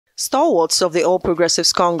Stalwarts of the All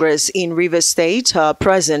Progressives Congress in Rivers State are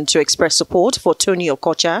present to express support for Tony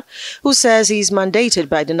Okocha, who says he is mandated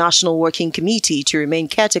by the National Working Committee to remain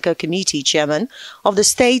caretaker committee chairman of the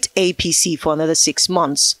state APC for another 6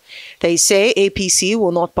 months. They say APC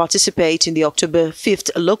will not participate in the October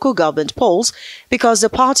 5th local government polls because the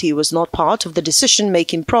party was not part of the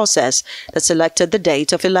decision-making process that selected the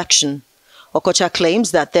date of election. Okocha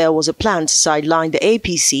claims that there was a plan to sideline the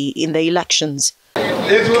APC in the elections.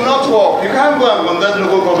 It will not work. You can't go and conduct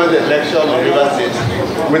local government election in Rivers State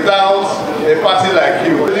without a party like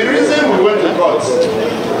you. The reason we went to court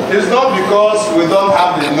is not because we don't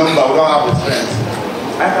have the number, we don't have the strength.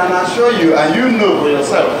 I can assure you, and you know for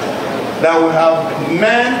yourself, that we have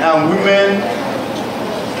men and women,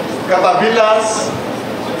 caterpillars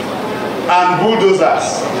and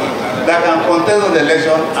bulldozers that can contest the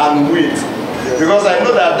election and win. Because I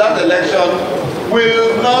know that that election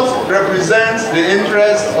will not represent the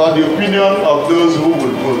interest or the opinion of those who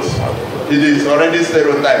will vote. It is already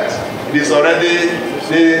stereotyped. It is already,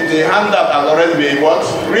 the handout has already been what?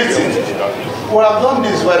 Written. We have done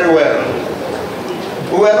this very well.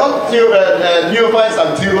 We are not neophytes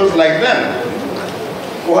and heroes like them.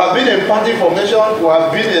 We have been in party formation, we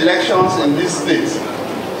have been elections in this state.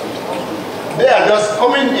 They are just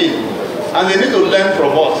coming in and they need to learn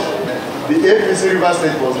from us. The APC Rivers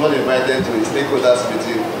State was not invited to a stakeholders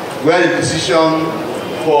meeting where the decision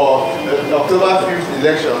for the October 5th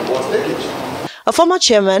election was taken. A former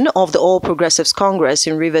chairman of the All Progressives Congress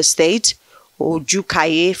in Rivers State,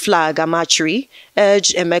 Ojukaye Flag Amachiri,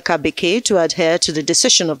 urged Emeka Beke to adhere to the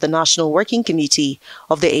decision of the National Working Committee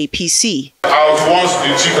of the APC. I was once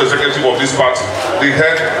the chief executive of this party, the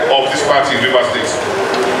head of this party in Rivers State.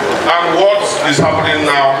 And what is happening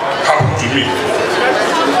now happened to me.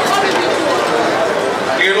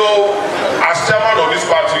 You know, as chairman of this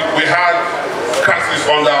party, we had crisis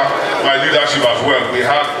under my leadership as well. We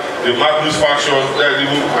had the Magnus faction,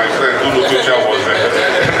 even my friend Dunotocha was there.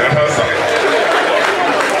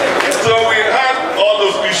 So we had all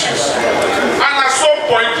those issues. And at some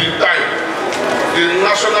point in time, the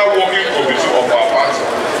National Working Committee of our party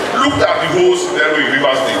looked at the whole scenario in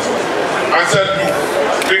Rivers State and said, look,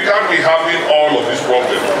 we can't be having all of this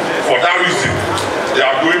problem. For that reason, they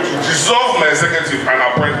are going to dissolve my executive and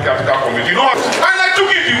appoint capital committee. You know, and I took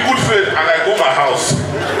it in good faith and I go my house.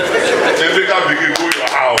 They make a big go your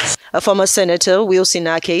house. A former senator, Wilson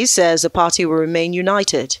Ake, says the party will remain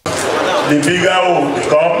united. The bigger we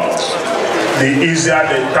become, the easier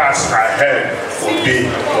the task ahead will be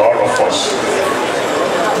for all of us.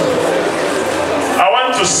 I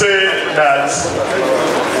want to say that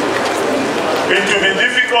it will be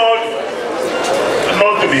difficult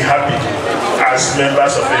not to be happy as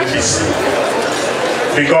members of APC,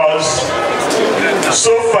 because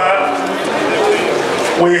so far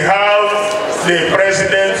we have the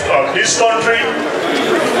president of this country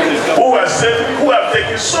who have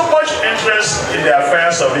taken so much interest in the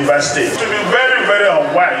affairs of Rivers State. It will be very, very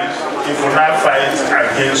unwise if we not fight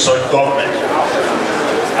against such government.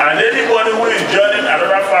 And anybody who is joining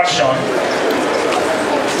another faction,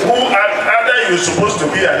 who either you're supposed to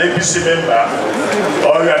be an APC member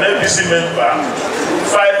or you're an APC member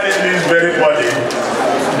fighting this very body,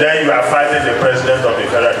 then you are fighting the president of the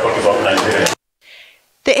Federal Republic of Nigeria.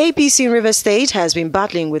 The APC in Rivers State has been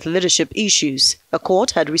battling with leadership issues. A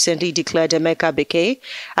court had recently declared Emeka Beke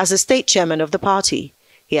as the state chairman of the party.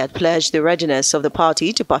 He had pledged the readiness of the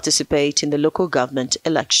party to participate in the local government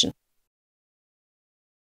election.